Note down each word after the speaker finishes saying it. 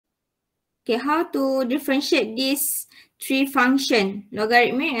Okay, how to differentiate these three functions,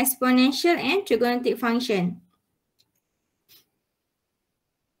 logarithmic, exponential, and trigonometric function.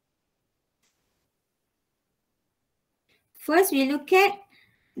 First, we look at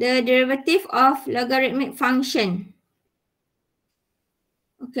the derivative of logarithmic function.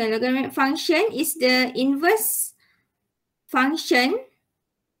 Okay, logarithmic function is the inverse function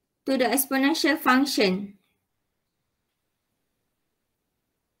to the exponential function.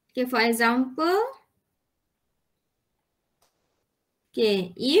 Okay, for example,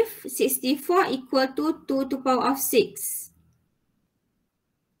 okay, if 64 equal to 2 to the power of 6.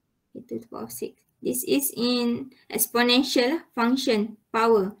 Okay, 2 to the power of 6. This is in exponential function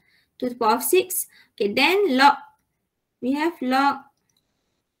power. 2 to the power of 6. Okay, then log. We have log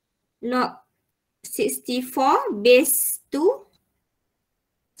 64 base 2.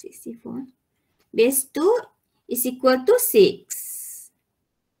 64 base 2 is equal to 6.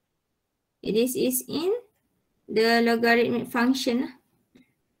 Okay, this is in the logarithmic function.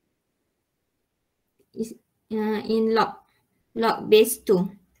 Is in log base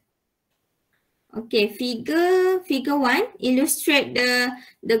 2. Okay, figure 1 illustrate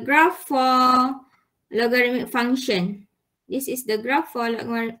the graph for logarithmic function. This is the graph for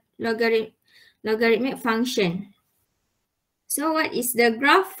logarithmic function. So what is the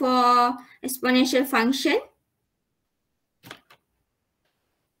graph for exponential function?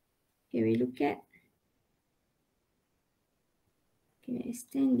 Okay, we look at. Okay,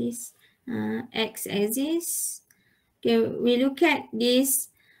 extend this x-axis. Okay, we look at this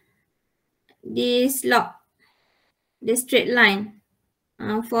log, the straight line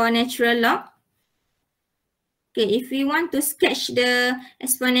for natural log. Okay, if we want to sketch the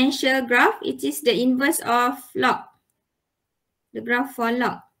exponential graph, it is the inverse of log, the graph for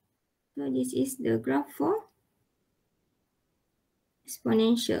log. So this is the graph for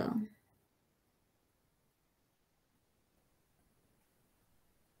exponential.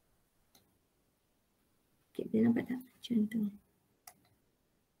 Okay, boleh nampak tak contoh?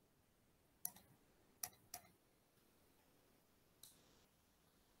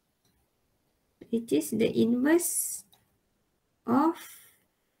 It is the inverse of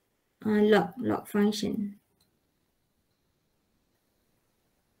log function.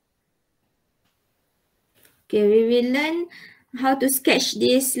 Okay, we will learn how to sketch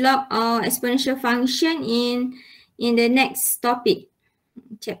this log or exponential function in the next topic,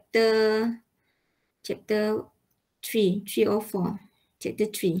 chapter 3 or 4, chapter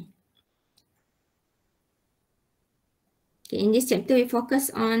 3. Okay, in this chapter, we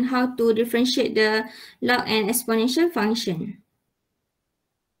focus on how to differentiate the log and exponential function.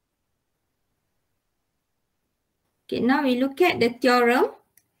 Okay, now we look at the theorem.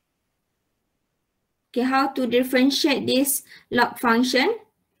 Okay, how to differentiate this log function.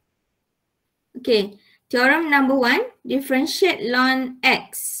 Okay, theorem number 1, differentiate ln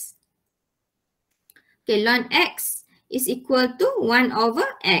x. Okay, ln x is equal to 1 over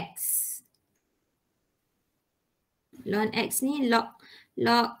x. Ln x ni log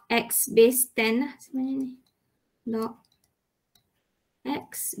x base 10 lah sebenarnya ni. Log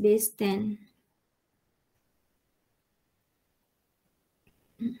x base 10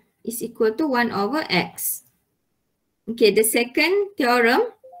 is equal to 1 over x. Okay, the second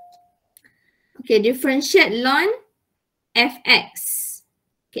theorem. Okay, differentiate ln fx.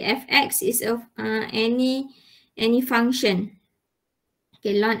 Okay, fx is of any function.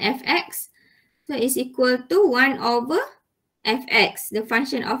 Okay, ln fx. So it's equal to 1 over fx, the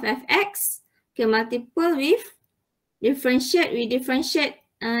function of fx. Okay, multiple with differentiate, we differentiate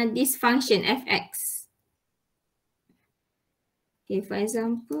this function fx. Okay, for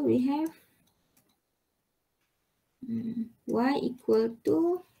example, we have y equal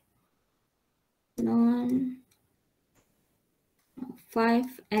to ln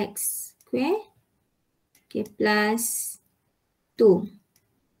 5x square, okay, plus 2.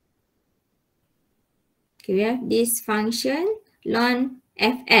 Okay, we have this function ln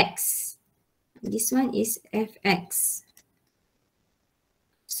fx. This one is fx.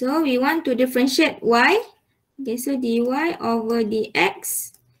 So we want to differentiate y. Okay, so dy over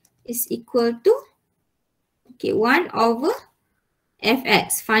dx is equal to 1 over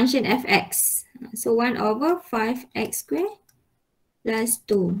fx, function fx. So 1 over 5x square plus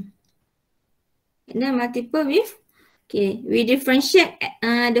 2. And then multiple with, we differentiate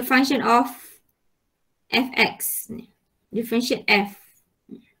the function of fx, differentiate f.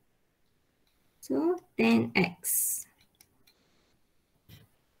 So 10x.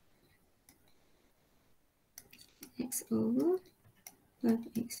 X over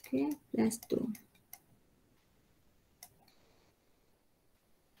 5x squared plus 2.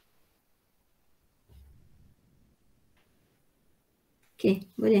 Okay,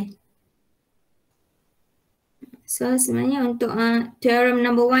 boleh. So sebenarnya untuk theorem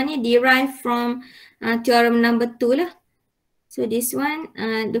number 1 ni derive from theorem number 2 lah. So this one,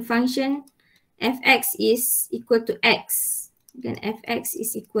 the function fx is equal to x. Then fx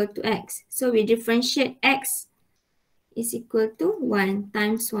is equal to x. So we differentiate x is equal to 1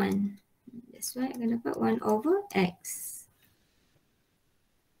 times 1. That's why akan dapat 1 over x.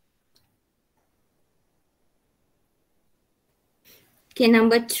 Okay,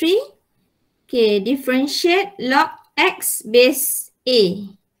 number 3. Okay, differentiate log x base a.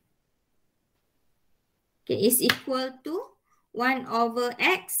 Okay, is equal to 1 over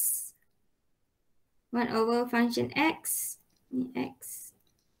x. 1 over function x. Ni x.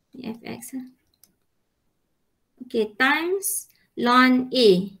 Ni fx lah. Okay, times ln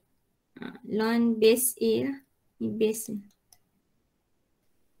a. Ln base a lah. Ni base ni.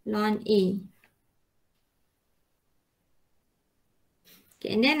 Ln a.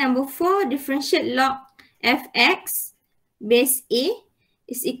 Okay, and then number 4, differentiate log fx base a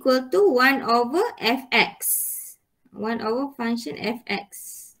is equal to 1 over fx. 1 over function fx.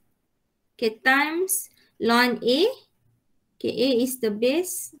 Okay, times ln a. Okay, a is the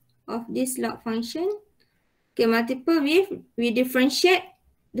base of this log function. Okay, multiple with, we differentiate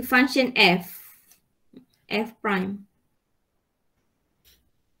the function f. F prime.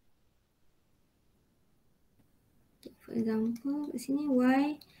 Okay, for example, kat sini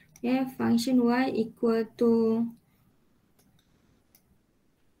y, f function y equal to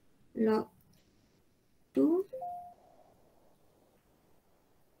log 2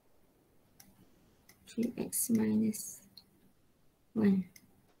 3x minus 1.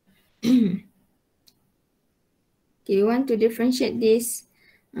 Okay, we want to differentiate this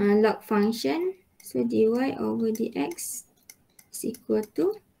log function. So dy over dx is equal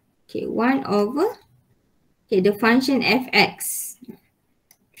to, okay, 1 over, okay, the function fx.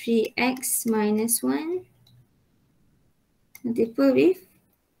 3x minus 1 multiple with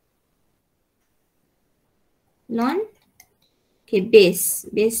ln, okay, base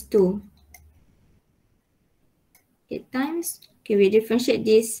 2. Okay, times, okay, we differentiate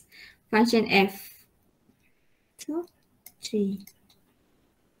this function f. So 3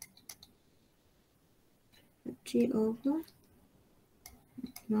 over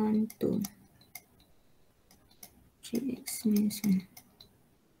ln 2 3x minus 1.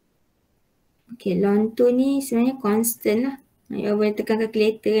 Okay, ln 2 ni sebenarnya constant lah. You boleh tekan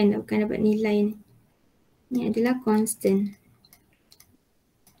calculator kan, bukan dapat nilai ni. Ni adalah constant.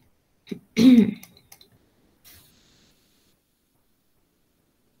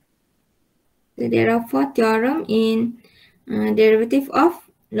 So there are 4 theorem in derivative of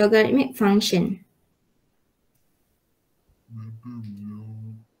logarithmic function.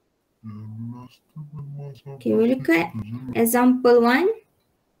 Okay, we look at example 1.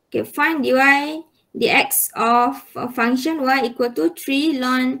 Okay, find dy dx of a function y equal to 3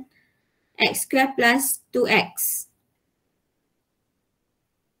 ln x squared plus 2x.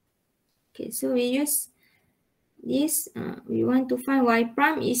 Okay, so we use this, we want to find y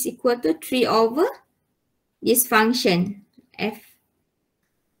prime is equal to 3 over this function f.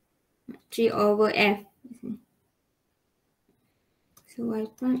 3 over f. So y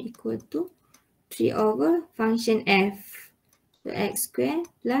prime equal to 3 over function f. So x squared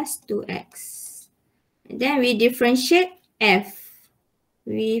plus 2x. And then we differentiate f.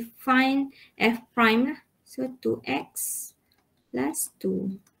 We find f prime. So 2x plus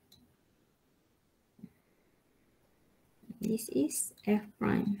 2. This is f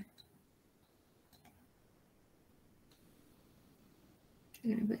prime.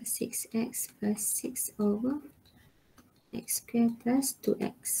 About 6x plus 6 over x squared plus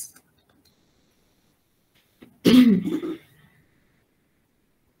 2x.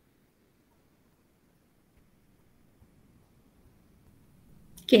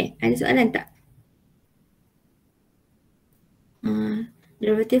 Okay, ada soalan tak?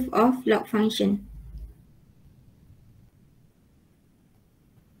 Derivative of log function.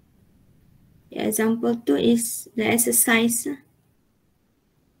 The example 2 is the exercise.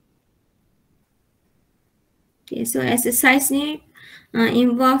 Okay, so exercise ni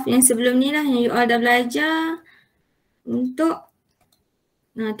involve yang sebelum ni lah, yang you all dah belajar untuk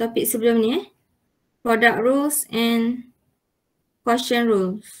topik sebelum ni. Product rules and quotient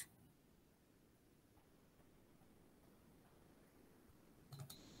rules.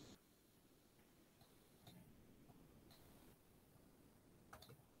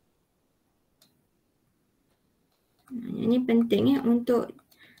 Ini penting untuk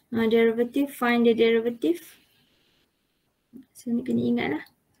derivative, find the derivative. So ni kena ingat lah.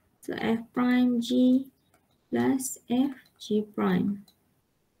 So f prime g plus f G prime.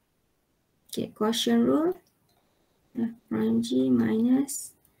 Okay, quotient rule. F prime G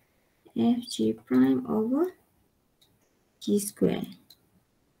minus F G prime over G square.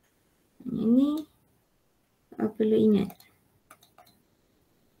 Ini perlu ingat.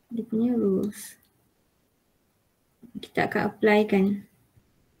 Dia punya rules. Kita akan apply kan.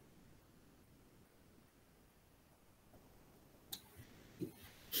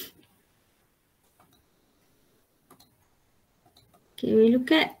 Okay, we look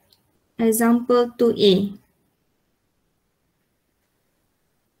at example 2A.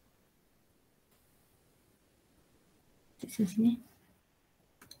 Sini.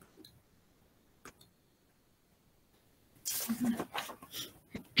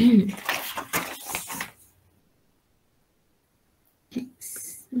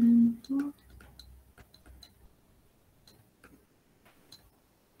 X.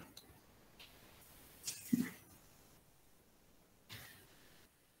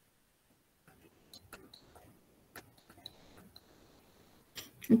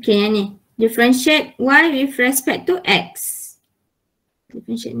 Okay, yang ni. Differentiate y with respect to x.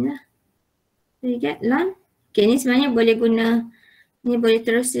 Differentiate ni lah. So you get ln. Okay, ni sebenarnya boleh guna, ni boleh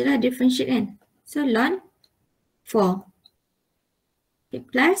terus je lah differentiate kan. So ln 4. Okay,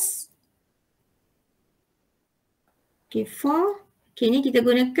 plus. Okay, 4. Okay, ni kita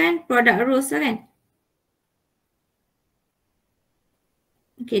gunakan product rules lah kan.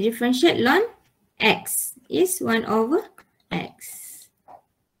 Okay, differentiate ln x is 1 over x.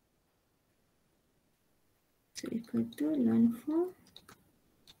 So equal to ln 4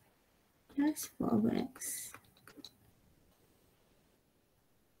 plus 4 over x.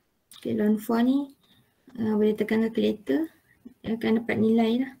 Okay, ln 4 ni boleh tekan calculator, akan dapat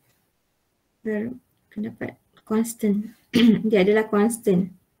nilai lah. Akan dapat constant. Dia adalah constant.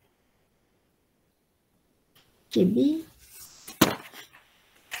 Okay, B.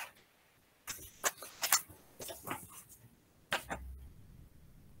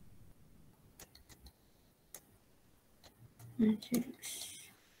 Matrix.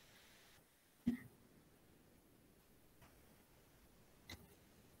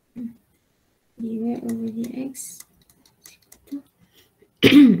 dy over dx.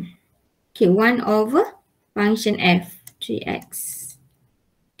 Okay, 1 over function f, 3x.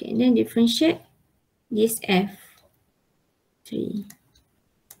 Okay, and then differentiate this f, 3.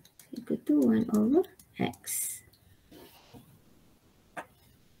 Equal to 1 over x.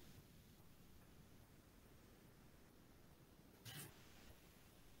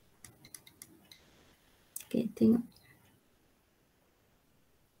 Okay, tengok.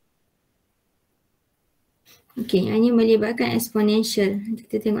 Okay, yang ni melibatkan exponential.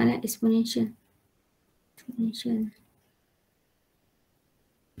 Kita tengoklah exponential. Exponential.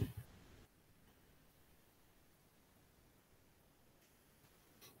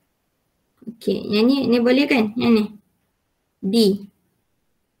 Okay, yang ni boleh kan? Yang ni. D.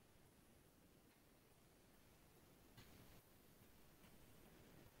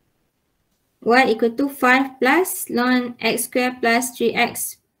 Y equal to 5 plus ln x square plus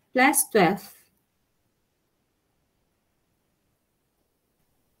 3x plus 12.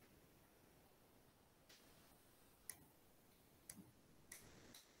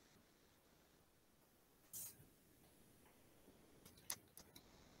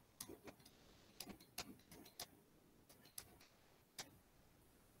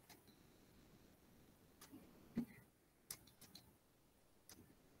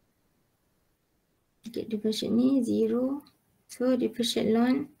 Okay, differentiate ni 0. So differentiate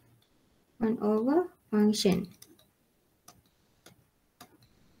ln 1 over function.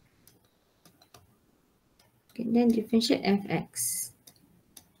 Okay, then differentiate fx.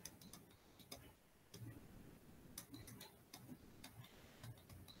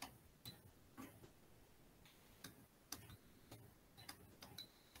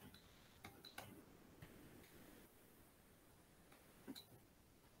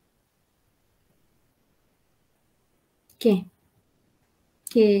 Okay.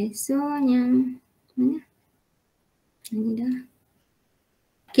 Okay, so yang mana? Yang ni dah.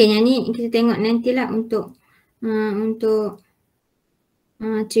 Okay, yang ni kita tengok nantilah untuk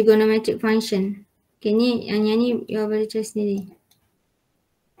trigonometric function. Okay, ni yang ni you boleh cari sendiri.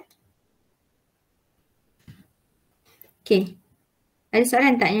 Okay. Ada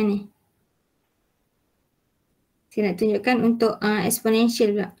soalan tak yang ni? Saya nak tunjukkan untuk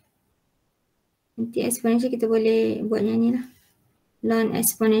exponential pula. Nanti exponential kita boleh buat yang ni lah. Ln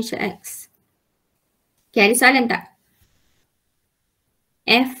exponential x. Okay, ada soalan tak?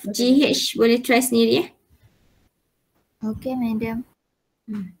 F, G, H boleh try sendiri ya. Okay, madam.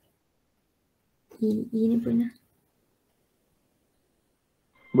 E ni pun lah.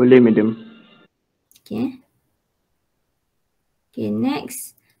 Boleh, madam. Okay. Okay,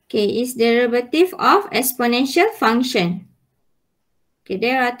 next. Okay, is derivative of exponential function. Okay,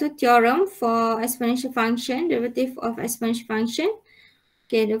 there are two theorems for exponential function, derivative of exponential function.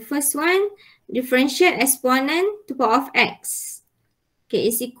 Okay, the first one, differentiate exponent to power of x. Okay,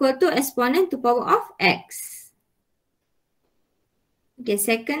 is equal to exponent to power of x. Okay,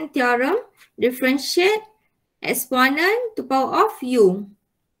 second theorem, differentiate exponent to power of u,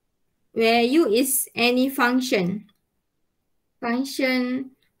 where u is any function.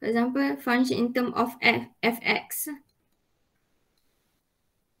 Function, for example, function in terms of fx.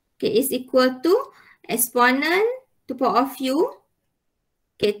 Okay, is equal to exponent to power of u,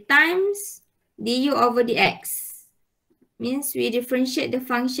 okay, times du over dx. Means we differentiate the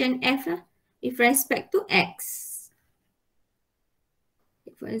function f with respect to x.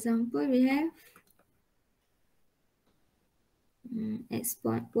 Okay, for example, we have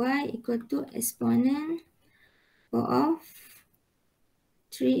y equal to exponent of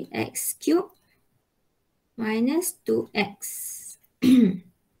 3x cubed minus 2x.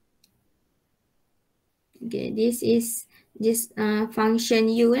 Okay, this is this function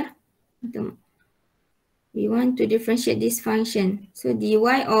u. We want to differentiate this function. So dy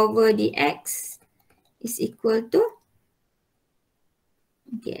over dx is equal to,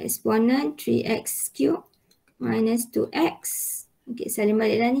 okay, exponent 3x cubed minus 2x. Okay, salin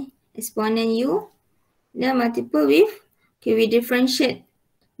balik dah ni. Exponent u. Then multiple with, okay, we differentiate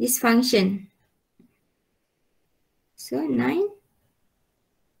this function. So 9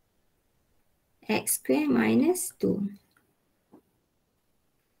 x squared minus 2.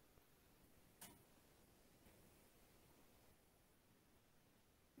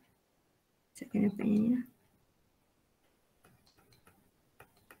 Saya akan dapat yang ni lah.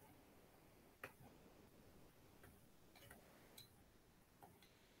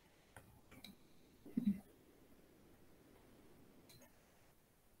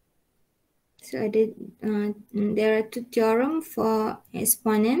 So there are two theorems for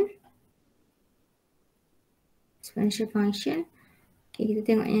exponential function. Okay, kita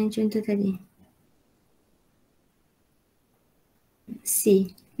tengok yang contoh tadi.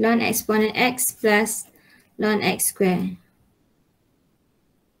 C. Ln exponent x plus ln x square.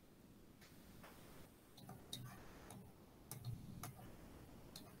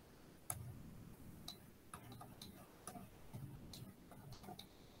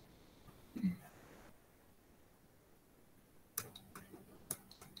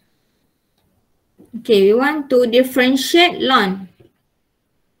 Okay, we want to differentiate ln.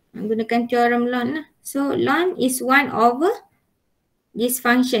 Gunakan theorem ln lah. So ln is 1 over this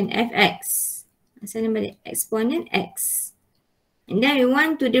function fx. Salin balik exponent x. And then we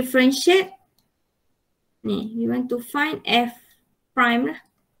want to differentiate. Ni, we want to find f prime lah.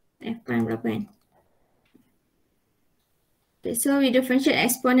 F prime berapa kan? Okay, so we differentiate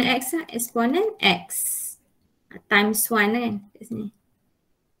exponent x lah. Exponent x times 1 lah kan kat sini.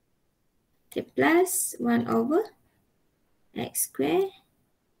 Okay, plus 1 over x square.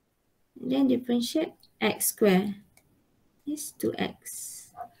 And then differentiate x square is 2x.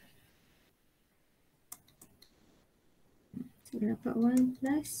 So dapat 1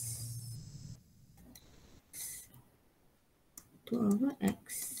 plus 2 over x.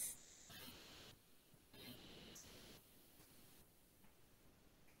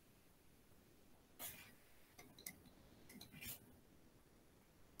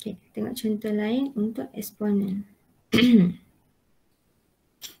 Okay, tengok contoh lain untuk exponent.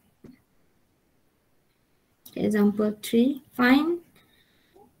 Example 3, find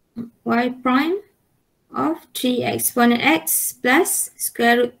y prime of 3 exponent x plus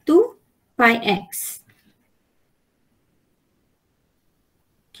square root 2 pi x.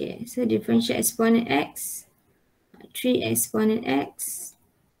 Okay, so differentiate exponent x, 3 exponent x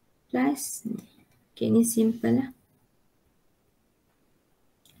plus, okay, ni simple lah.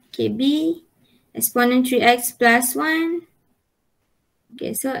 Okay, b, exponent 3x plus 1.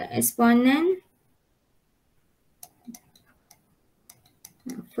 Okay, so exponent,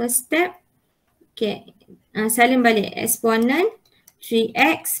 first step, okay, salin balik exponent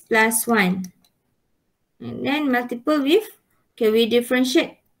 3x plus 1. And then multiple with, okay, we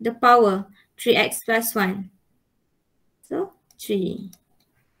differentiate the power 3x plus 1. So 3.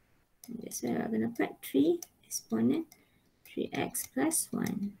 That's why I'm going to put 3 exponent 3x plus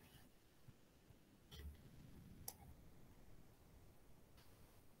 1.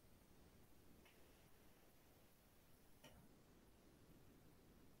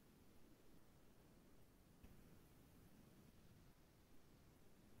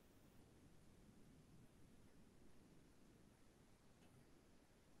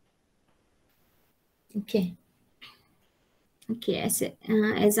 Okay. Okay,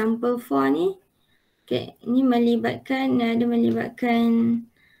 example 4 ni. Okay, ni melibatkan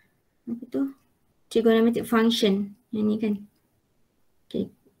apa tu? Trigonometric function. Yang ni kan. Okay,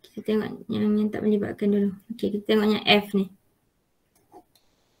 kita tengok yang tak melibatkan dulu. Okay, kita tengok yang F ni.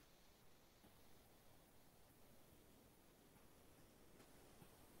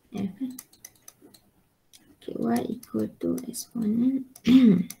 F kan. Okay, Y equal to exponent.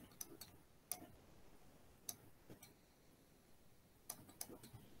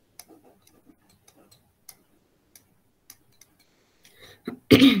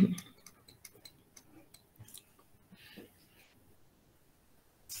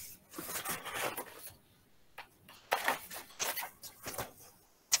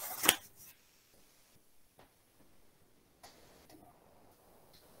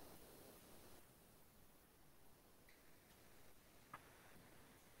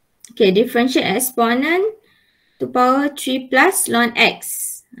 Okay, differentiate exponent to power 3 plus ln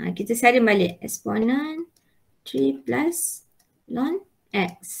x. Kita salin balik. Exponent 3 plus ln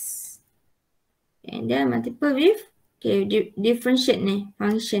x. And then multiple with, okay, differentiate ni,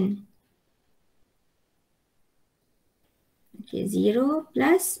 function. Okay, 0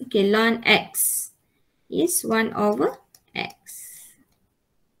 plus, okay, ln x is 1 over x.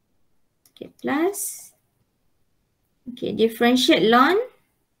 Okay, plus, okay, differentiate ln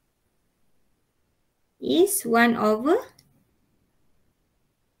is 1 over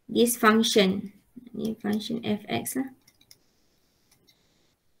this function. Ini function fx lah.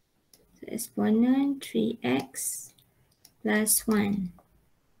 So, exponent 3x plus 1.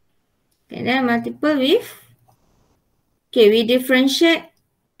 Okay, then multiple with, okay, we differentiate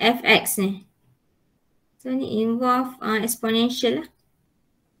fx ni. So, ni involve exponential lah.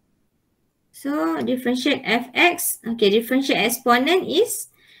 So, differentiate fx. Okay, differentiate exponent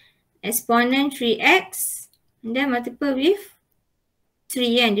is exponent 3x. And then multiple with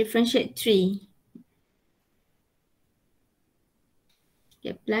 3 and differentiate 3.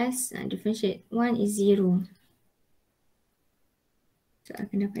 Okay, plus differentiate 1 is 0. So,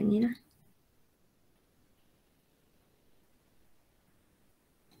 akan dapat ni lah.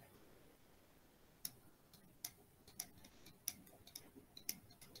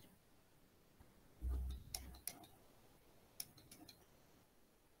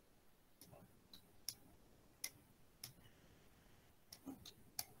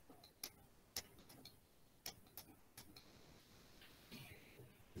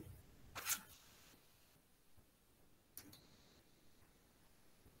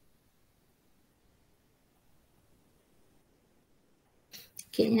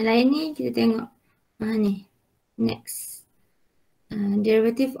 Okay, yang lain ni kita tengok. Ni. Next.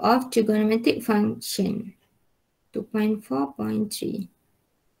 Derivative of trigonometric function. 2.4.3.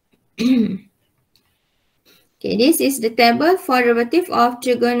 Okay, this is the table for derivative of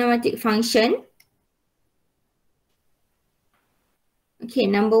trigonometric function.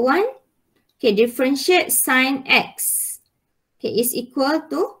 Okay, number 1. Okay, differentiate sin x. Okay, is equal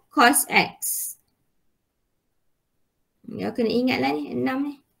to cos x. Ya, kena ingat lah ni, 6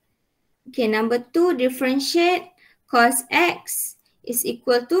 ni. Okay, number 2, differentiate cos x is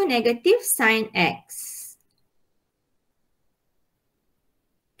equal to negative sin x.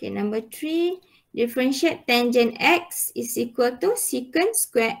 Okay, number 3, differentiate tangent x is equal to secant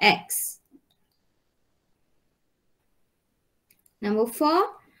square x. Number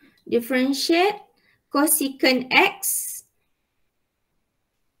 4, differentiate cosecant x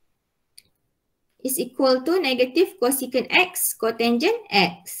is equal to negative cosecant x cotangent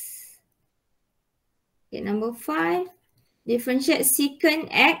x. Okay, number 5, differentiate secant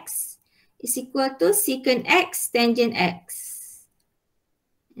x is equal to secant x tangent x.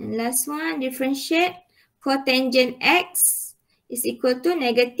 And last one, differentiate cotangent x is equal to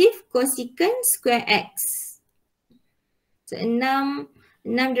negative cosecant square x. So, 6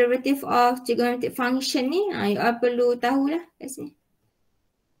 derivative of trigonometric function ni, you all perlu tahulah kat sini.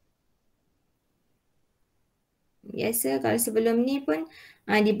 Biasa kalau sebelum ni pun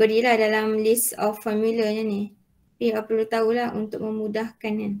diberilah dalam list of formulanya ni. Tapi you all perlu tahulah untuk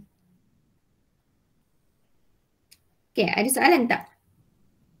memudahkan kan. Okay, ada soalan tak?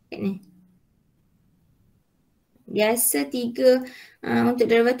 Kat ni. Biasa 3 untuk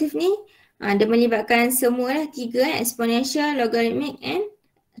derivatif ni, dia melibatkan semua lah 3 exponential, logarithmic and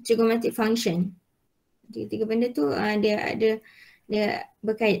trigonometric function. 3 benda tu dia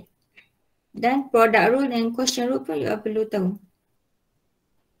berkait. Dan product rule dan quotient rule pun you perlu tahu.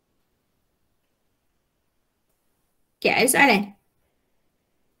 Okay, ada soalan?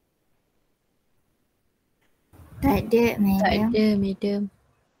 Tak ada, madam.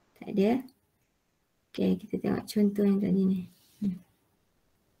 Tak ada. Okay, kita tengok contoh yang tadi ni.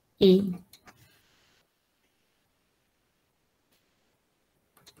 A.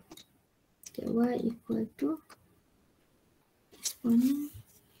 Okay, y equal to exponent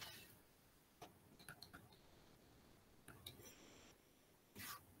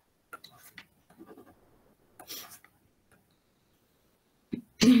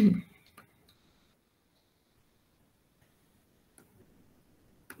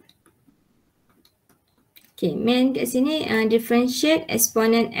okay, main kat sini differentiate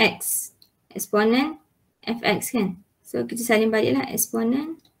exponent x. Exponent fx kan. So kita salin baliklah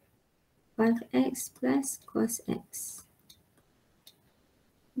exponent 5x plus cos x.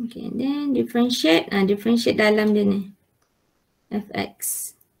 Okay, and then differentiate dalam dia ni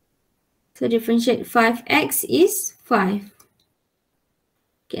fx. So differentiate 5x is 5.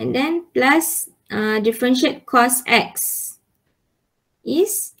 Okay, and then plus differentiate cos x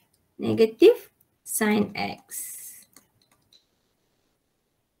is negative sin x.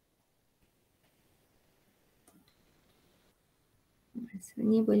 So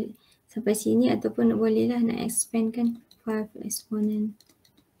ni boleh sampai sini ataupun boleh lah nak expand kan 5 exponent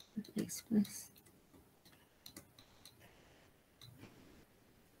of x plus.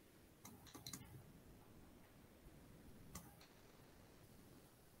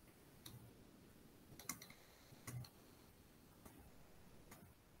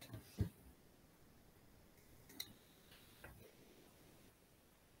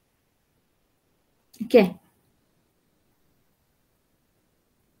 Okay.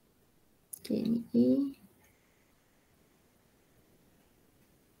 Okay, ni A.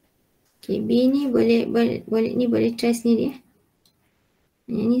 Okay, B ni boleh try sendiri.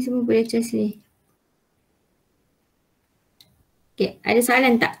 Yang ni semua boleh try sendiri. Okay, ada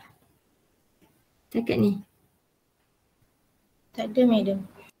soalan tak? Takat ni. Tak ada, madam.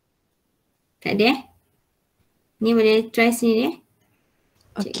 Tak ada Ni boleh try sendiri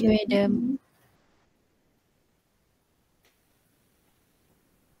Okay, madam.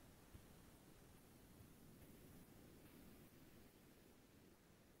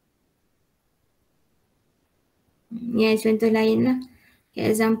 Ni ada contoh lain lah. Okay,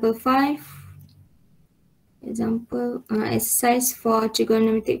 example 5. Example exercise for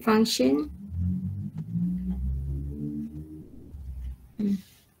trigonometric function.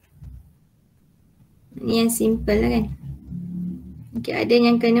 Ni yang simple lah kan. Okay, ada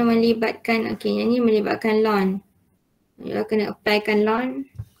yang kena melibatkan, okay, yang ni melibatkan ln. You kena applykan ln.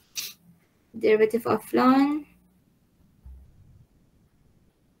 Derivative of ln.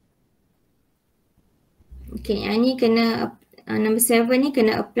 Okay, yang ni kena, number 7 ni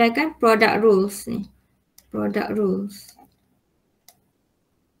kena applykan product rules ni. Product rules.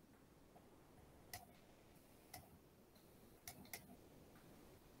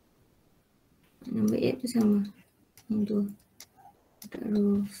 Number 8 tu sama. Yang tu. Product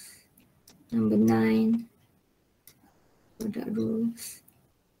rules. Number 9. Product rules.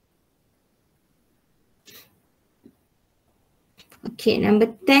 Okay, number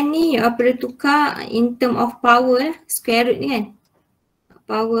 10 ni you perlu tukar in term of power lah. Square root ni kan.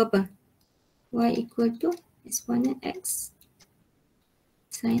 Power apa? Y equal to exponent x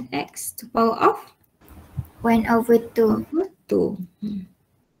sin x to power of 1/2. over 2.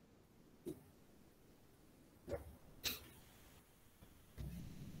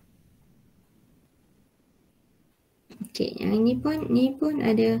 Okay, yang ni pun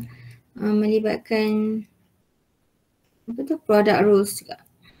ada melibatkan apa tu, product rules juga.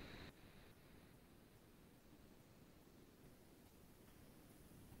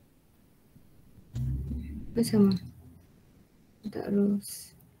 Bersama product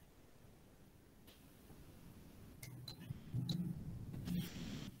rules.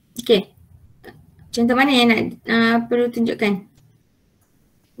 Okay, contoh mana yang nak perlu tunjukkan?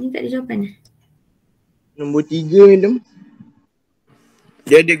 Ni tak ada jawapan. Nombor 3 madam.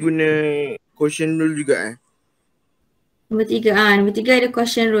 Dia ada guna quotient rule juga Nombor 3, nombor 3 ada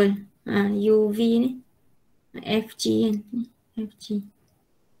quotient rule. UV ni. FG kan. FG.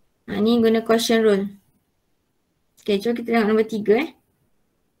 Ni guna quotient rule. Okay, jom kita tengok nombor 3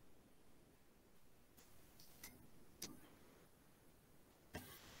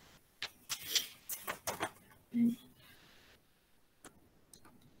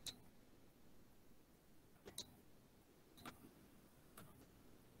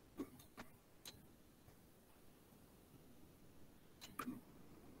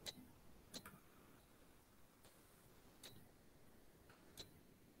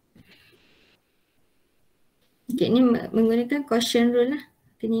 Okay, ni menggunakan quotient rule lah.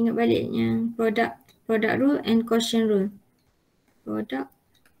 Kena ingat balik yang product rule and quotient rule. Product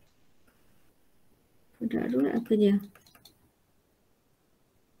Product rule apa dia?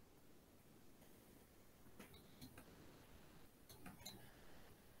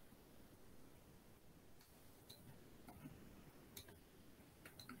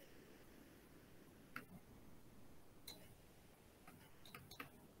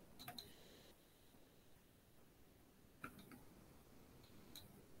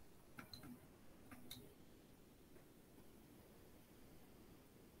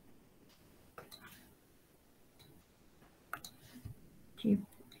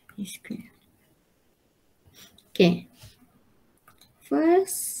 Square. Okay.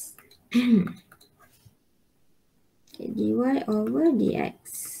 First, okay, dy over dx.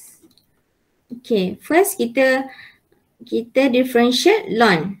 Okay, first kita differentiate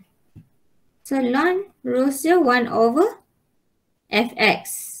ln. So ln rules dia 1 over fx.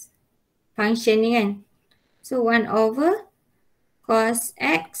 Function ni kan. So 1 over cos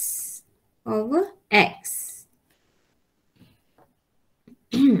x over x.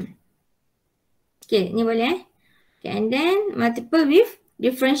 Okay, ni boleh Okay, and then multiple with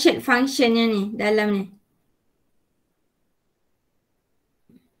differentiate functionnya ni dalam ni.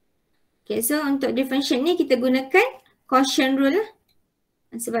 Okay, so untuk differentiate ni kita gunakan quotient rule lah.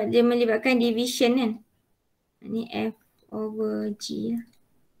 Sebab dia melibatkan division kan. Ni f over g lah.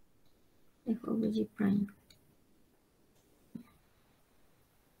 F over g prime.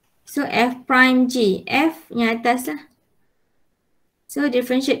 So f prime g. F yang atas lah. So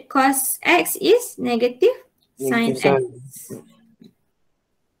differentiate cos x is negative sin x.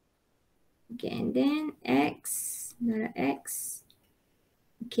 Okay, and then x, darab x.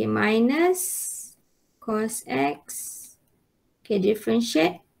 Okay, minus cos x. Okay,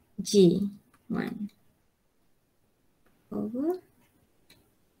 differentiate g. 1 over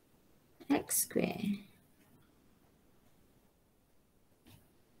x square.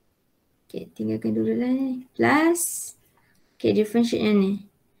 Okay, tinggalkan dulu lah ni. Plus. Okay, differentiate yang ni.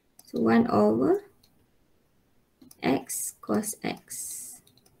 So 1 over x cos x.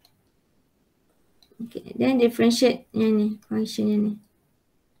 Okay, then differentiate yang ni. Function yang ni.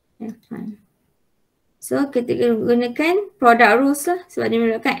 F1. So, kita gunakan product rules lah. Sebab dia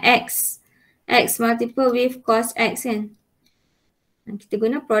menggunakan x. X multiple with cos x kan. Kita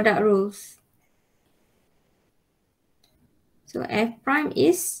guna product rules. So, f prime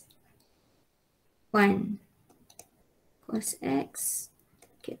is 1. Cos x.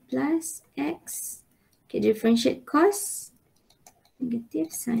 Okay, plus x. Okay, differentiate cos. Negative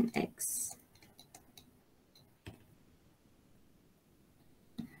sin x.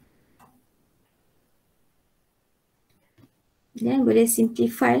 Dan boleh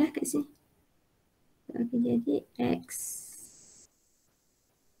simplify lah kat sini. Okay, jadi x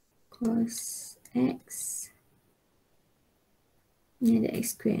cos x. Ni ada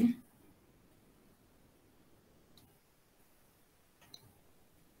x square.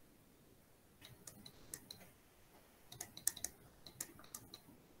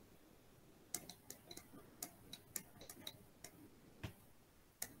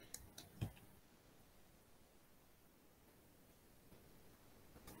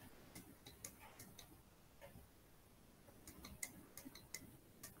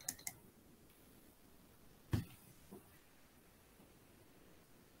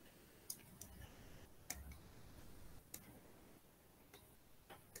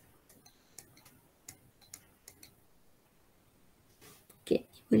 Okay,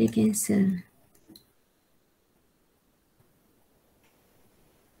 boleh cancel.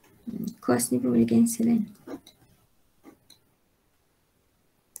 Cos ni pun boleh cancel kan.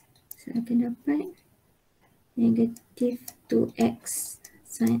 So, akan dapat negative 2x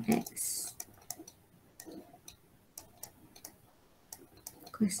sin x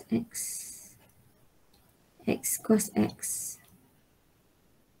cos x. X cos x.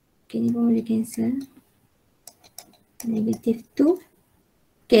 Okay, ni pun boleh cancel. Negative 2.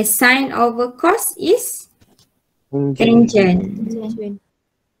 Okay, sin over cos is tangent.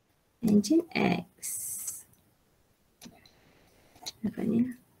 Tangent x. Dapat ni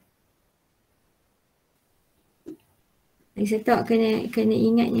lah. Saya tahu kena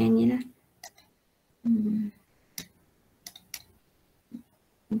ingat yang ni lah.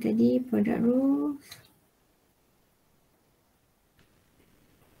 Tadi product rules.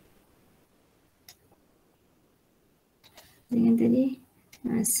 Dengan tadi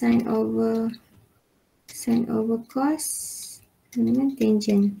sin over cos dengan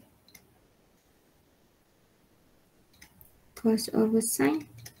tangent. Cos over sin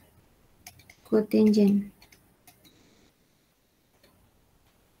cotangent.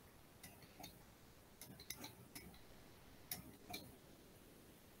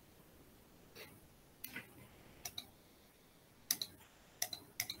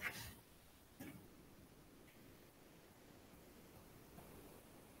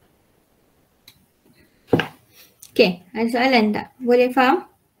 Okay, ada soalan tak? Boleh faham?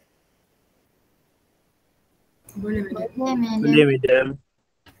 Boleh madam. Boleh madam.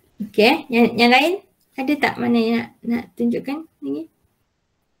 Okay, yang lain? Ada tak mana yang nak tunjukkan ni?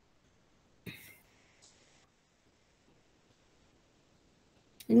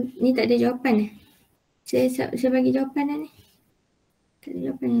 Ni tak ada jawapan Saya bagi jawapan dah ni. Tak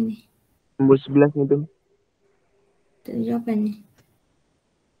ada jawapan dah ni. Nombor 11 madam. Tak ada jawapan ni.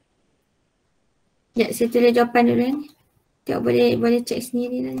 Ya, saya tulis jawapan dulu ni. Tengok boleh cek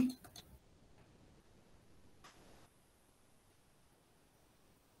sendiri lah ni.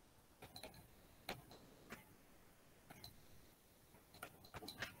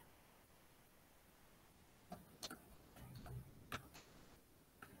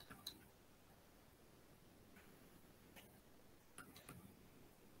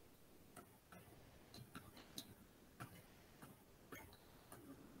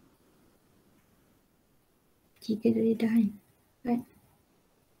 Jika dari dahan. Right.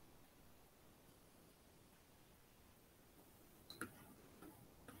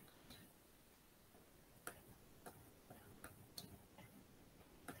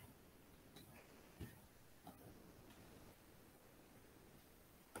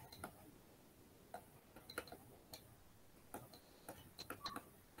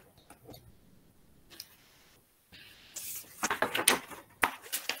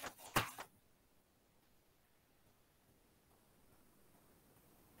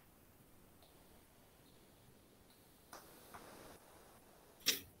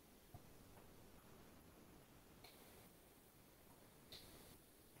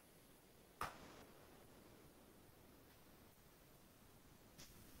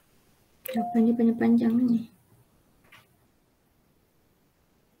 Jawapan dia panjang-panjang ni.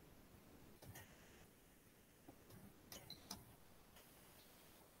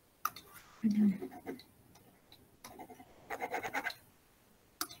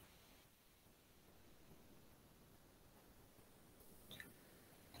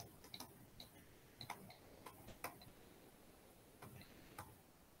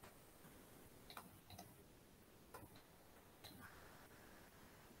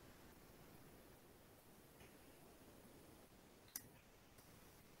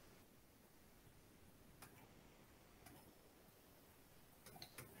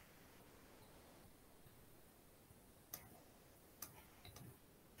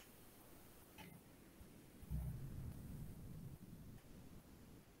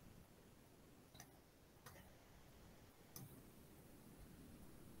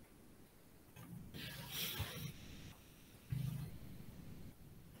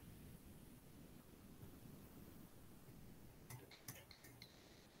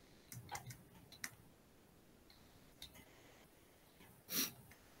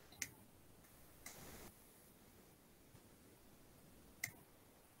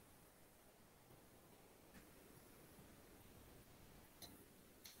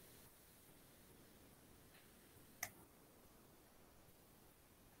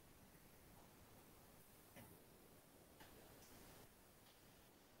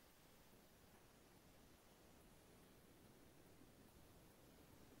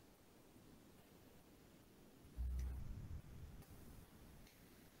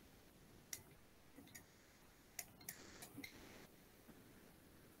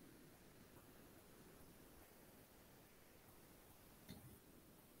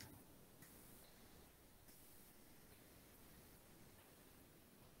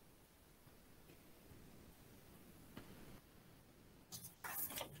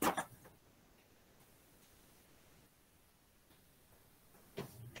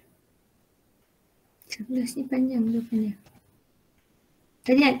 Sebelas ni panjang jawapan dia.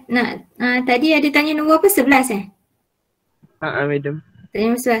 Tadi ada tanya nombor apa? 11 Madam. Tanya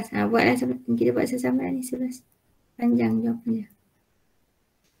nombor 11. Buatlah kita buat sama-sama ni 11. Panjang jawapan dia.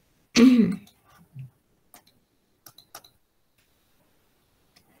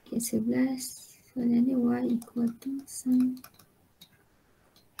 Okay, 11. Soalan ni y equal to sin.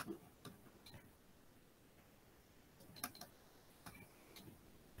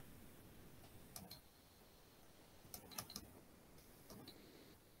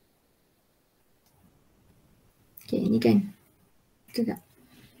 Okay, ni kan. Betul tak?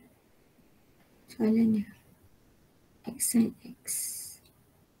 Soalan dia. X sin X.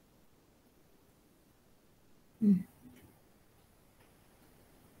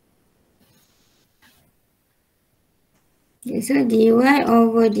 Okay, so dy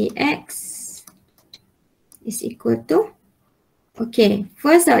over dx is equal to, okay,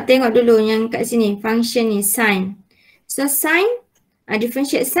 first tengok dulu yang kat sini, function ni sin. So sin,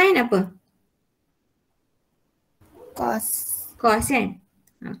 differentiate sin apa? Cos. Cos kan?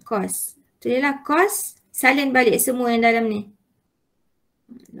 Cos. Tulislah cos. Salin balik semua yang dalam ni.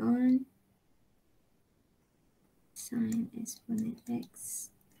 Ln sin exponent x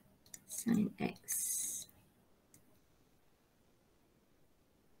sin x.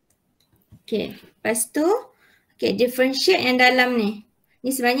 Okay. Lepas tu, okay, differentiate yang dalam ni. Ni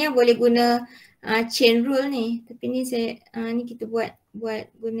sebenarnya boleh guna chain rule ni. Tapi ni saya, ni kita buat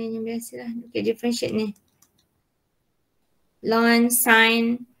gunanya biasa lah. Okay, differentiate ni. Ln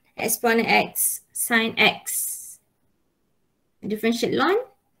sin exponent x sin x. Differentiate ln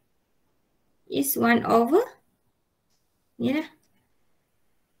is 1 over ni lah.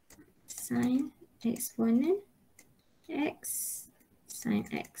 Sin exponent x sin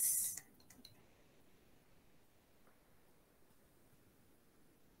x.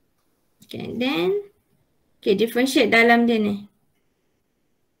 Okay, then okay, differentiate dalam dia ni.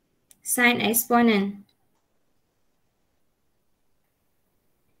 Sin exponent.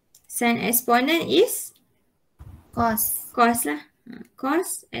 Sin exponent is Cos. cos lah.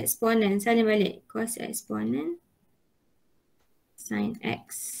 Cos exponent. Salin balik. Cos exponent sin x.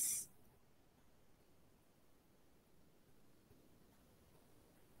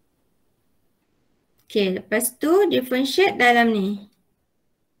 Okay, lepas tu differentiate dalam ni.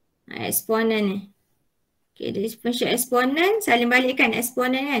 Exponent ni. Okay, differentiate exponent. Salin balik kan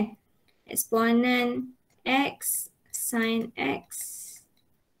exponent kan. Exponent x sin x.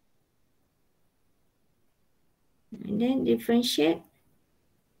 And then differentiate.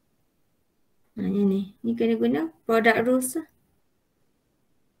 Ni kena guna product rules lah.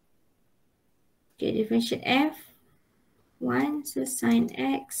 Okay, differentiate f. 1, so sin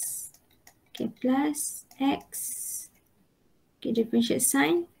x. Okay, plus x. Okay, differentiate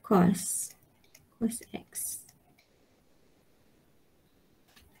sin cos. Cos x.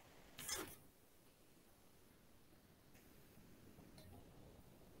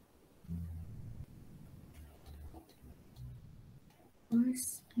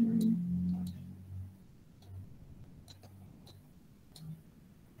 Cos.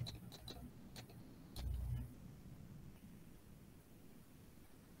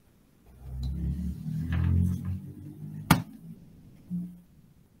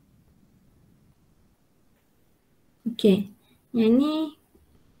 Okay, yang ni,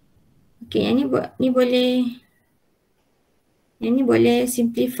 okay, yang ni boleh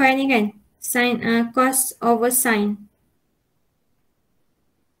simplify ni kan, sin cos over sin.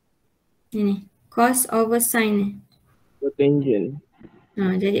 Ini cos over sin ni. Cotangent.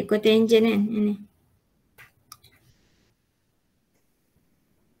 Jadi cotangent kan ini.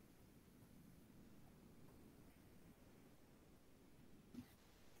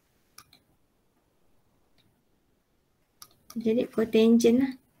 Jadi cotangent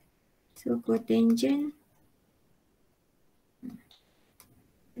lah. So cotangent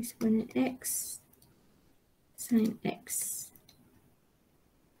exponent x sin x.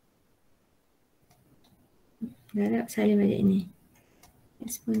 Darab salin balik ni.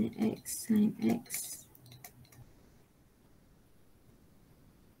 Exponent x sin x.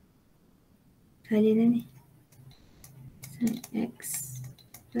 Salin lah ni. Sin x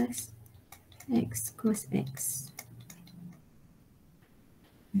plus x cos x.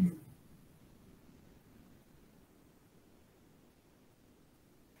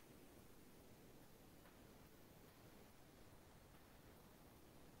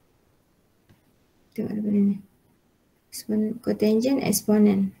 Tengok daripada ni. Exponent, cotangent,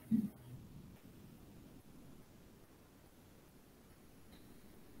 exponent.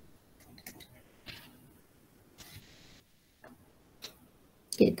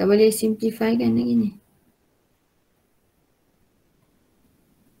 Okay, tak boleh simplify kan lagi ni.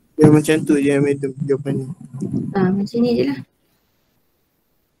 Ya macam tu je madam jawapan ni. Macam ni je lah.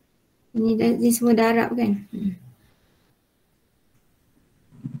 Ini semua darab kan.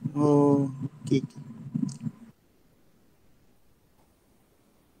 Oh, okey.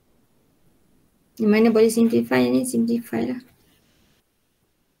 Yang mana boleh simplify, yang ni simplify lah.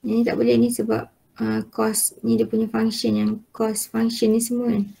 Yang ni tak boleh ni sebab cos ni dia punya function, yang cos function ni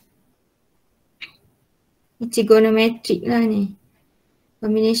semua kan. Ni trigonometric lah ni.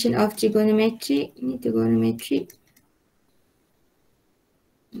 Combination of trigonometric, ni trigonometric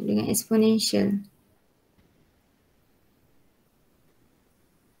dengan exponential.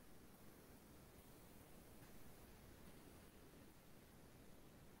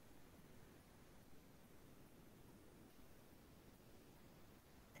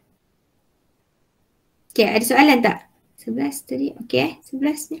 Okay, ada soalan tak? 11 tadi. Okay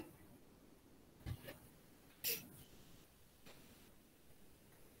 11 ni.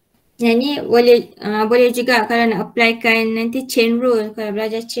 Yang ni boleh juga kalau nak applykan nanti chain rule, kalau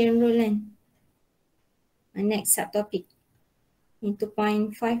belajar chain rule kan. Next subtopic. Ini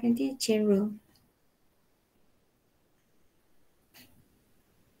 2.5 nanti chain rule.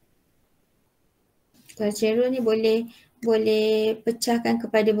 Kalau chain rule ni boleh pecahkan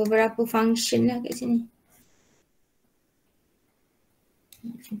kepada beberapa function lah kat sini.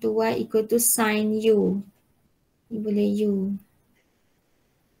 Contoh y equal to sin u. Ni boleh u.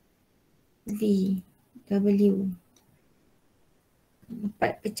 V. W.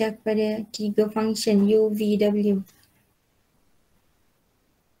 4 pecah kepada 3 function u, v, w.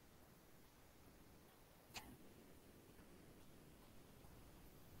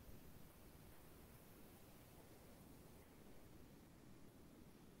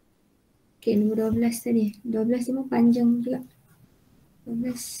 Okay, nombor 12 tadi. 12 ni pun panjang juga.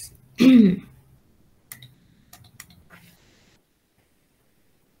 12.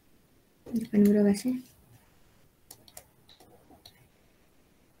 Depan nombor 12 eh.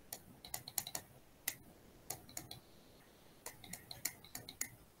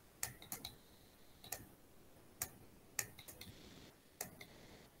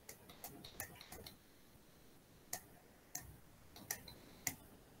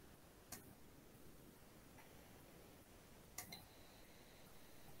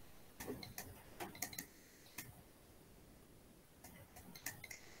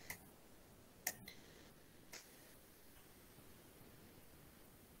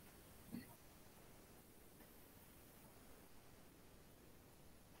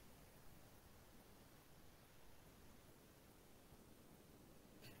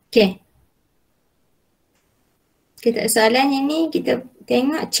 Okay. Kita soalan yang ni kita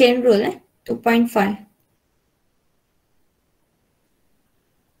tengok chain rule 2.5.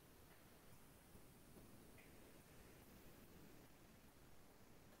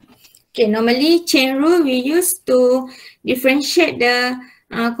 Okay, normally chain rule we use to differentiate the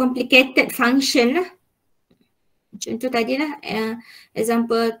complicated function lah. Contoh tadi lah,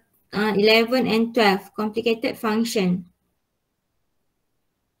 example 11 and 12, complicated function.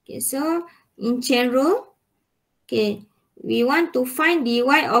 Okay, so in chain rule, okay, we want to find dy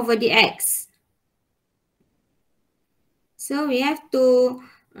over dx. So we have to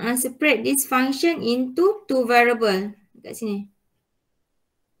separate this function into 2 variable. Kat sini.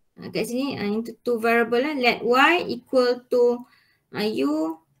 Kat sini into 2 variable lah. Let y equal to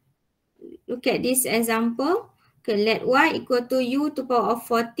u. Look at this example. Okay, let y equal to u to power of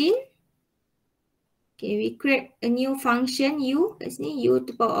 14. Okay, we create a new function u. Kat sini u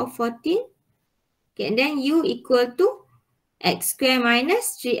to power of 14. Okay, and then u equal to x square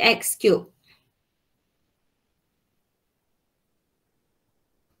minus 3x cube.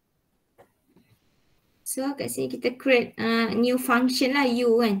 So kat sini kita create new function lah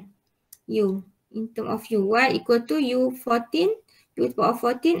u kan. U in term of u. Y equal to u 14. U to power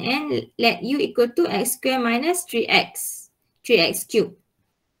 14 and let u equal to x square minus 3x cube.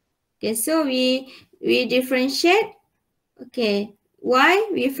 Okay, so we differentiate okay y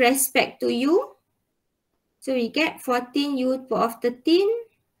with respect to u. So we get 14 u to power of 13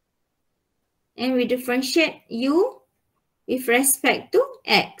 and we differentiate u with respect to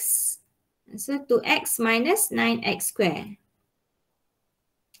x. So 2x minus 9x square.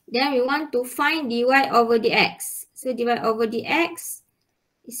 Then we want to find dy over dx. So dy over dx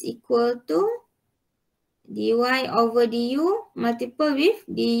is equal to dy over du multiple with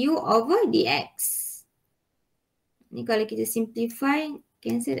du over dx. Ni kalau kita simplify,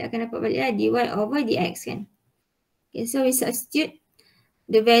 cancel akan dapat balik lah dy over dx kan. Okay, so we substitute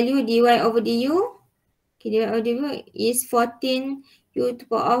the value dy over du. Okay, dy over du is 14 u to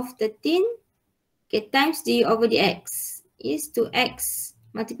power of 13. Okay, times du over dx is 2x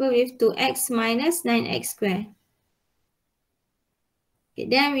multiple with 2x minus 9x square. Okay,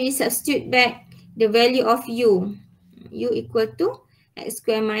 then we substitute back the value of u. U equal to x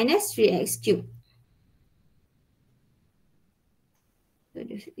square minus 3x cube. So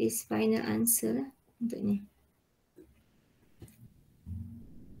this is final answer lah untuk ni.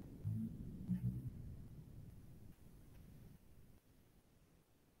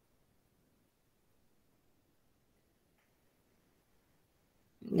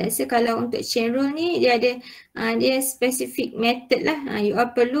 Biasa kalau untuk chain rule ni dia ada dia specific method lah. You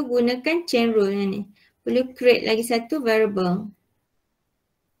all perlu gunakan chain rule ni. Perlu create lagi satu variable.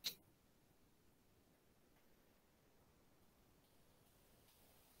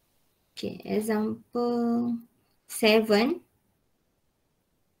 Okay, example 7.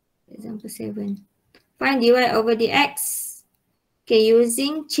 Example 7. Find dy over dx. Okay,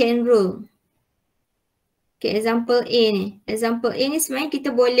 using chain rule. Okay, example A ni. Example A ni sebenarnya kita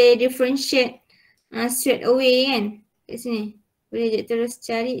boleh differentiate straight away kan. Kat sini. Boleh je terus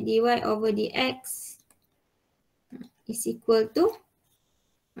cari dy over dx is equal to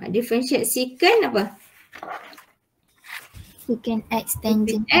differentiate secant apa? Secant x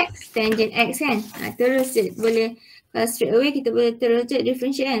tangent X, tangent x kan. Terus je boleh, kalau straight away kita boleh terus je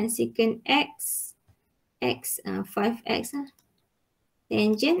differentiate kan. Secant x, x 5x lah.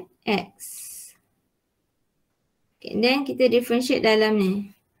 Tangent x. Okay, then kita differentiate dalam ni.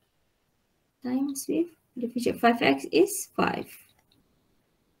 Times with differentiate 5x is 5.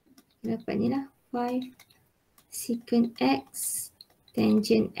 Dapat ni lah 5 secant x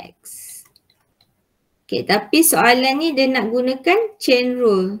tangent x. Okay, tapi soalan ni dia nak gunakan chain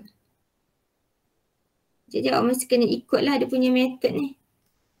rule. Jadi awak mesti kena ikut lah dia punya method ni.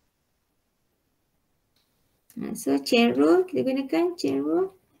 So chain rule, kita gunakan chain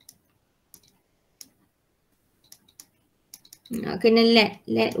rule. Kena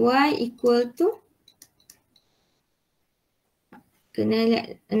let y equal to, kena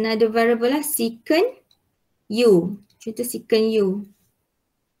let another variable lah, secant u. Contoh secant u.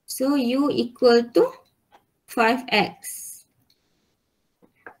 So u equal to 5x.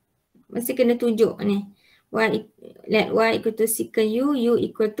 Mesti kena tunjuk ni. Let y equal to secant u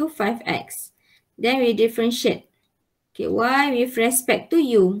equal to 5x. Then we differentiate. Okay, y with respect to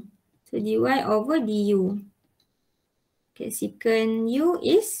u. So dy over du. Okay, secant u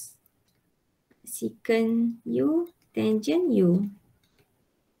is secant u tangent u.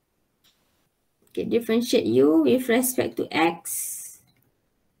 Okay, differentiate u with respect to x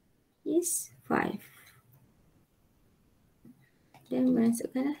is 5. Then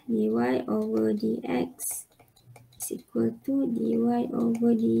masukkanlah dy over dx is equal to dy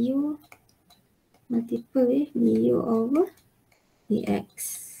over du multiple with du over dx.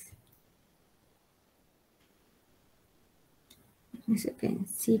 Masukkan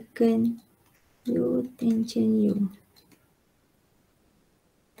secant u tangent u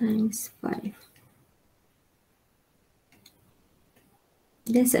times 5.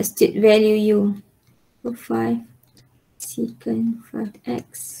 Then substitute value u. So 5 secant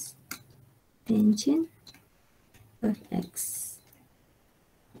 5x tangent 5x.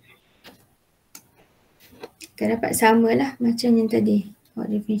 Akan dapat sama lah macam yang tadi.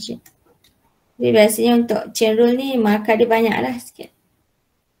 Awak differentiate. Jadi biasanya untuk chain rule ni markah dia banyak lah sikit.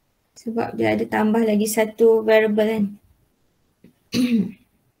 Sebab dia ada tambah lagi satu variable kan.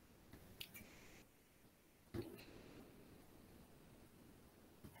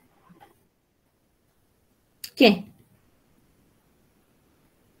 Okay.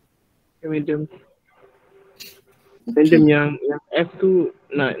 Okay, madam. Madam yang F tu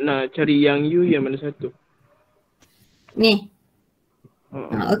nak cari yang U yang mana satu? Ni.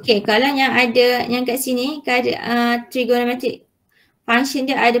 Okay, kalau yang ada, yang kat sini kan ada trigonometric function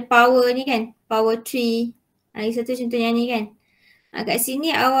dia ada power ni kan, power 3. Lagi satu contoh yang ni kan. Kat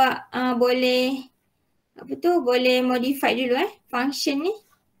sini awak boleh apa tu, boleh modify dulu function ni.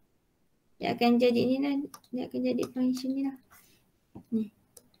 Dia akan jadi ni lah, dia akan jadi function ni lah. Ni.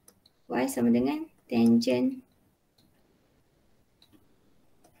 Y sama dengan tangent.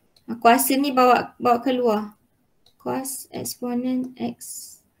 Kuasa ni bawa keluar. Cos exponent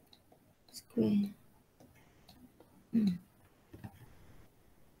x square.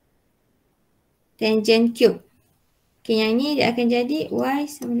 Tangent cube. Okay, yang ni dia akan jadi y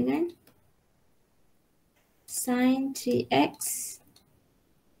sama dengan sin 3x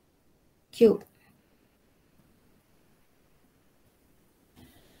cube.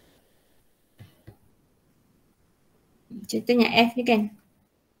 Contohnya f ni kan.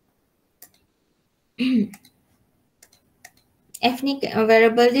 F ni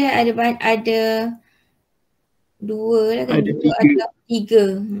variable dia ada dua lah kan. Ada dua atau tiga.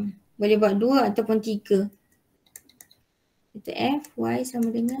 Boleh buat dua ataupun tiga. Kita F, Y sama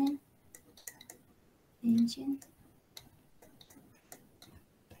dengan tangent.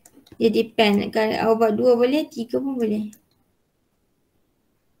 Dia depend. Kalau awak buat dua boleh, tiga pun boleh.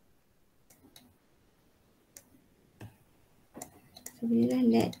 So bolehlah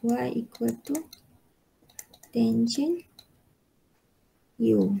let Y equal to tangent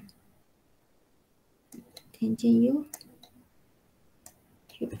U. Tangent U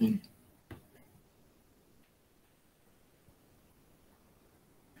cube kan.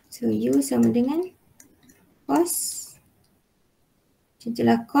 So U sama dengan cos.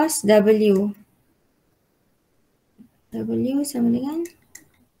 Contohlah cos W. W sama dengan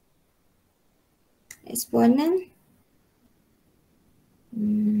exponent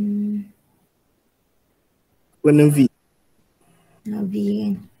Warna V. V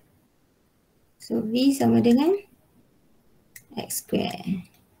kan. So So V sama dengan X square.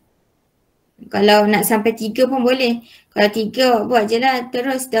 Kalau nak sampai 3 pun boleh. Kalau 3 buat je lah.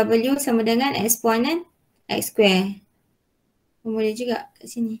 Terus W sama dengan eksponen X square. Pun boleh juga kat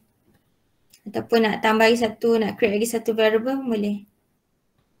sini. Ataupun nak tambah lagi satu, nak create lagi satu variable pun boleh.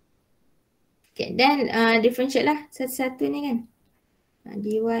 Okay, then differentiate lah satu-satu ni kan.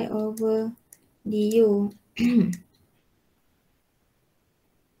 Dy over du.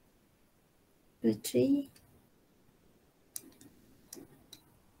 Per 3.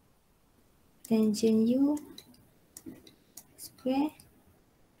 Tangent u square.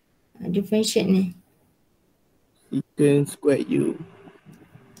 Differentiate ni. Secant square u.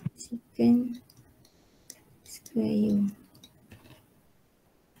 Secant square u.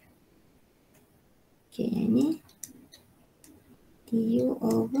 Okay, yang ni du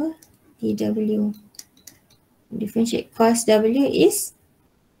over dw. Differentiate cos w is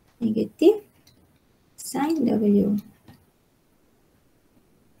negative sin w.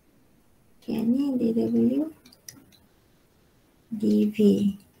 Okay, yang ni dw dv.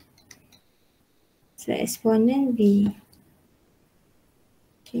 So eksponen v.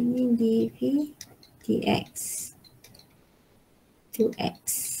 Okay, ni dv dx 2x.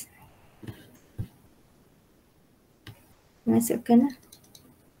 Masukkan lah.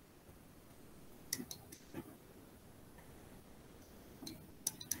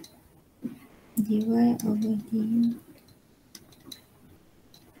 Dy over du.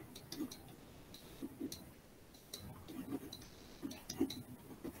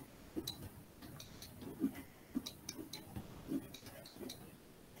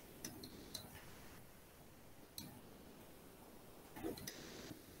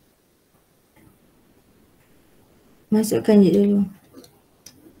 Masukkan je dulu.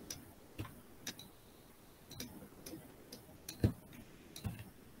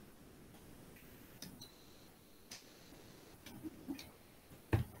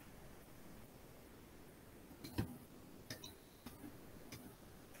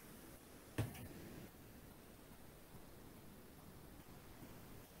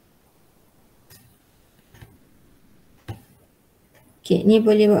 Okay, ni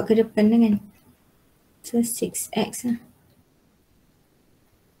boleh bawa ke depan kan. So 6x lah.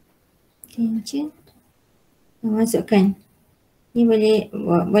 Tangent. Masukkan. Ni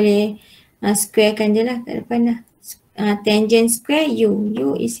boleh squarekan je lah kat depan dah. Tangent square u.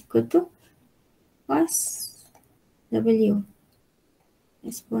 U is equal to cos w.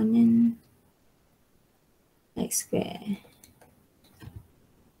 Eksponen X square.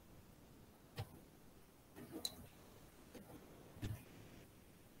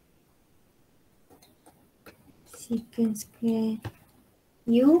 Secant square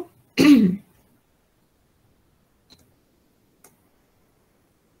u.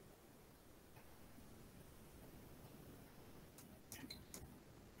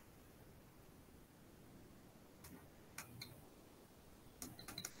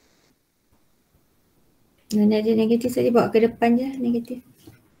 Mana ada negatif tadi, bawa ke depan je lah negatif.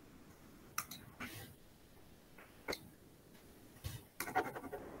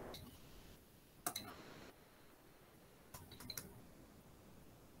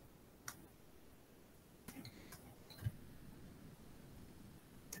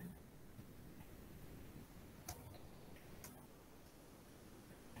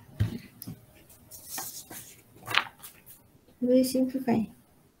 Boleh simplify.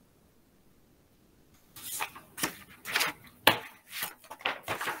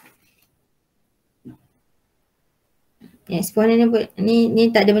 Eksponen ni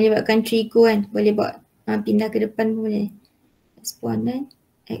tak ada melibatkan trigo kan. Boleh bawa pindah ke depan pun boleh. Eksponen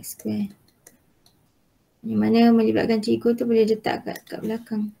X square. Yang mana melibatkan trigo tu boleh letak kat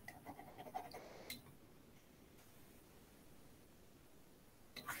belakang.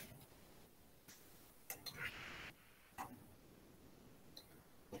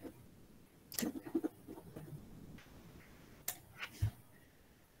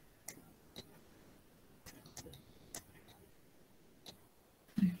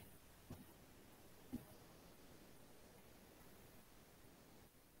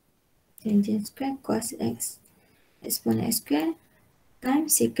 Tangent square cos x exponent x square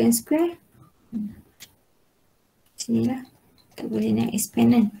times secant square. Sinilah. Tak boleh nak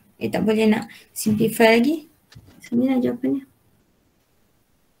expand kan. Tak boleh nak simplify lagi. Sinilah jawapannya.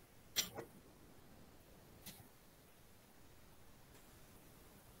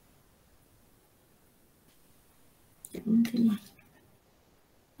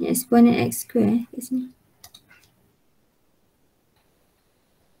 Ni exponent x square kat sini.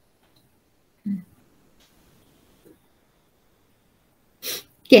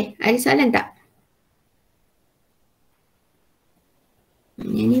 Okay, ada soalan tak?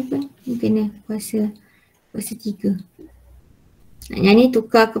 Yang ni pun kena kuasa 3. Yang ni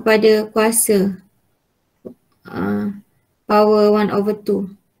tukar kepada kuasa power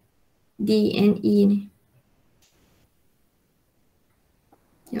 1/2 D and E ni.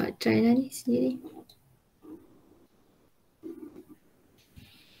 Awak try lah ni sendiri.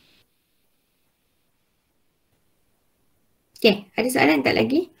 Okay, ada soalan tak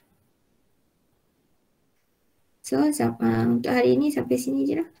lagi? So, untuk hari ni sampai sini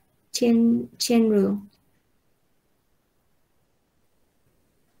je lah. Chain rule.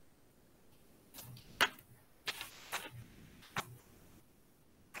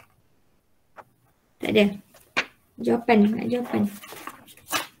 Tak ada. Nak jawapan.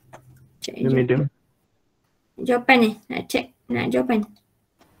 Check Ya, madam. Jawapan ni. Nak check. Nak jawapan.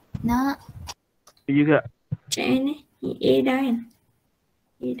 Nak. Ya juga. Check ni. Ni A dah kan.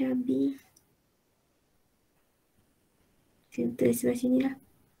 A dah B. Center sebelah sini lah.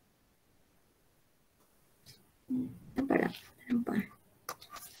 Nampak tak? Nampak.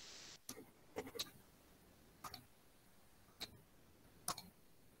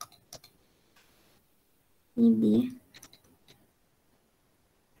 Ni B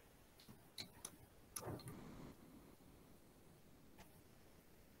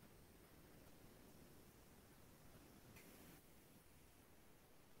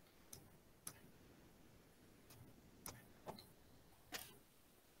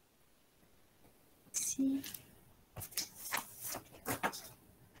C.